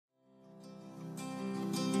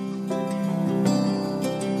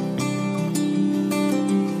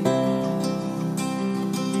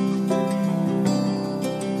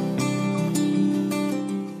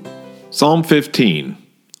Psalm 15,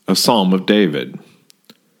 a psalm of David.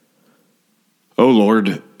 O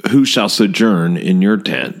Lord, who shall sojourn in your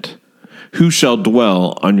tent? Who shall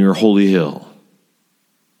dwell on your holy hill?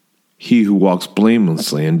 He who walks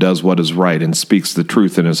blamelessly and does what is right and speaks the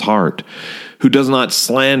truth in his heart, who does not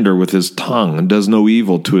slander with his tongue and does no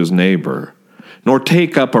evil to his neighbor, nor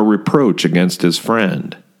take up a reproach against his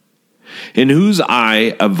friend, in whose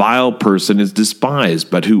eye a vile person is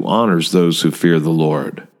despised, but who honors those who fear the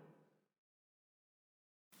Lord,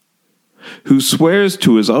 who swears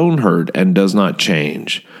to his own hurt and does not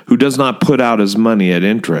change, who does not put out his money at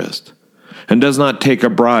interest, and does not take a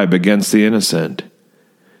bribe against the innocent.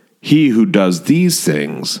 He who does these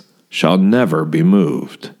things shall never be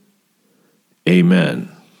moved.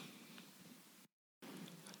 Amen.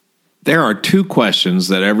 There are two questions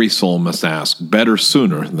that every soul must ask, better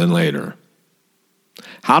sooner than later.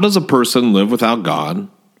 How does a person live without God?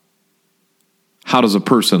 How does a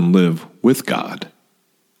person live with God?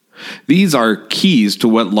 These are keys to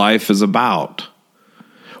what life is about.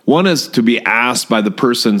 One is to be asked by the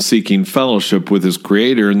person seeking fellowship with his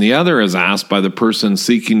Creator, and the other is asked by the person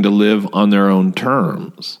seeking to live on their own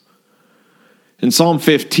terms. In Psalm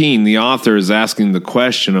 15, the author is asking the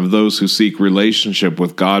question of those who seek relationship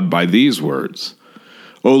with God by these words: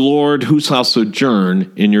 O Lord, who shall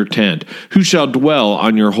sojourn in your tent? Who shall dwell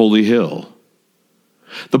on your holy hill?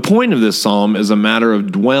 The point of this psalm is a matter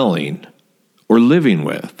of dwelling or living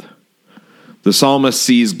with. The psalmist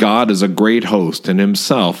sees God as a great host and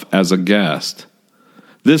himself as a guest.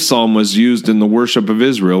 This psalm was used in the worship of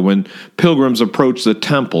Israel when pilgrims approached the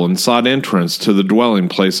temple and sought entrance to the dwelling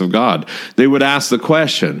place of God. They would ask the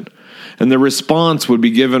question, and the response would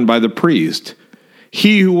be given by the priest: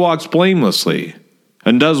 He who walks blamelessly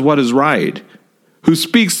and does what is right, who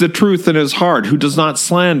speaks the truth in his heart, who does not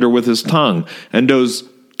slander with his tongue, and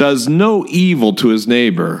does no evil to his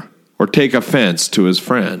neighbor or take offense to his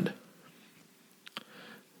friend.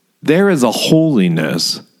 There is a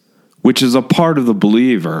holiness which is a part of the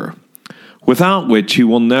believer, without which he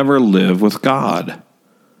will never live with God.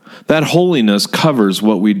 That holiness covers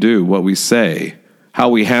what we do, what we say, how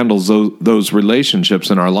we handle those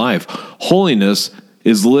relationships in our life. Holiness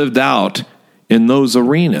is lived out in those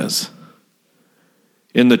arenas.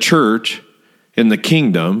 In the church, in the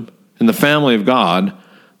kingdom, in the family of God,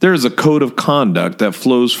 there is a code of conduct that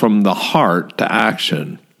flows from the heart to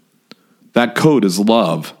action. That code is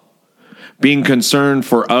love, being concerned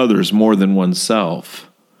for others more than oneself.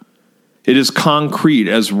 It is concrete,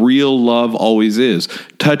 as real love always is,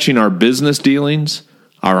 touching our business dealings,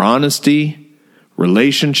 our honesty,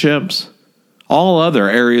 relationships, all other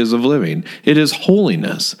areas of living. It is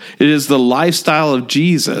holiness. It is the lifestyle of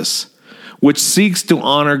Jesus, which seeks to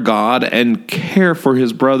honor God and care for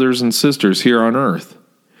his brothers and sisters here on earth.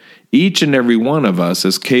 Each and every one of us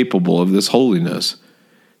is capable of this holiness,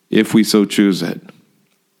 if we so choose it.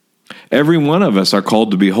 Every one of us are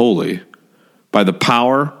called to be holy by the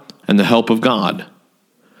power and the help of God.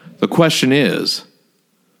 The question is,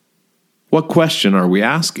 what question are we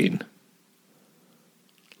asking?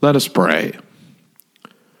 Let us pray.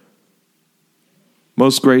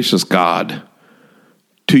 Most gracious God,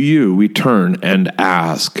 to you we turn and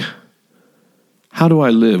ask, how do I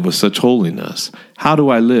live with such holiness? How do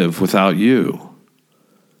I live without you?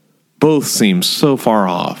 Both seem so far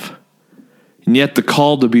off. And yet the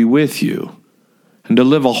call to be with you and to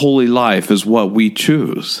live a holy life is what we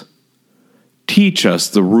choose. Teach us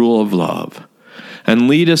the rule of love and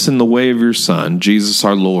lead us in the way of your Son, Jesus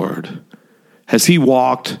our Lord. As he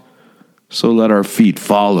walked, so let our feet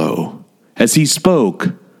follow. As he spoke,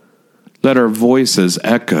 let our voices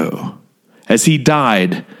echo. As he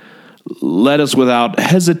died, let us without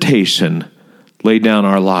hesitation lay down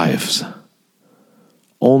our lives.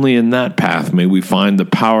 Only in that path may we find the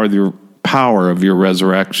power of your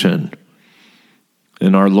resurrection.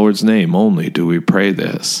 In our Lord's name only do we pray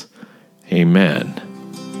this. Amen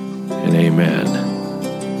and amen.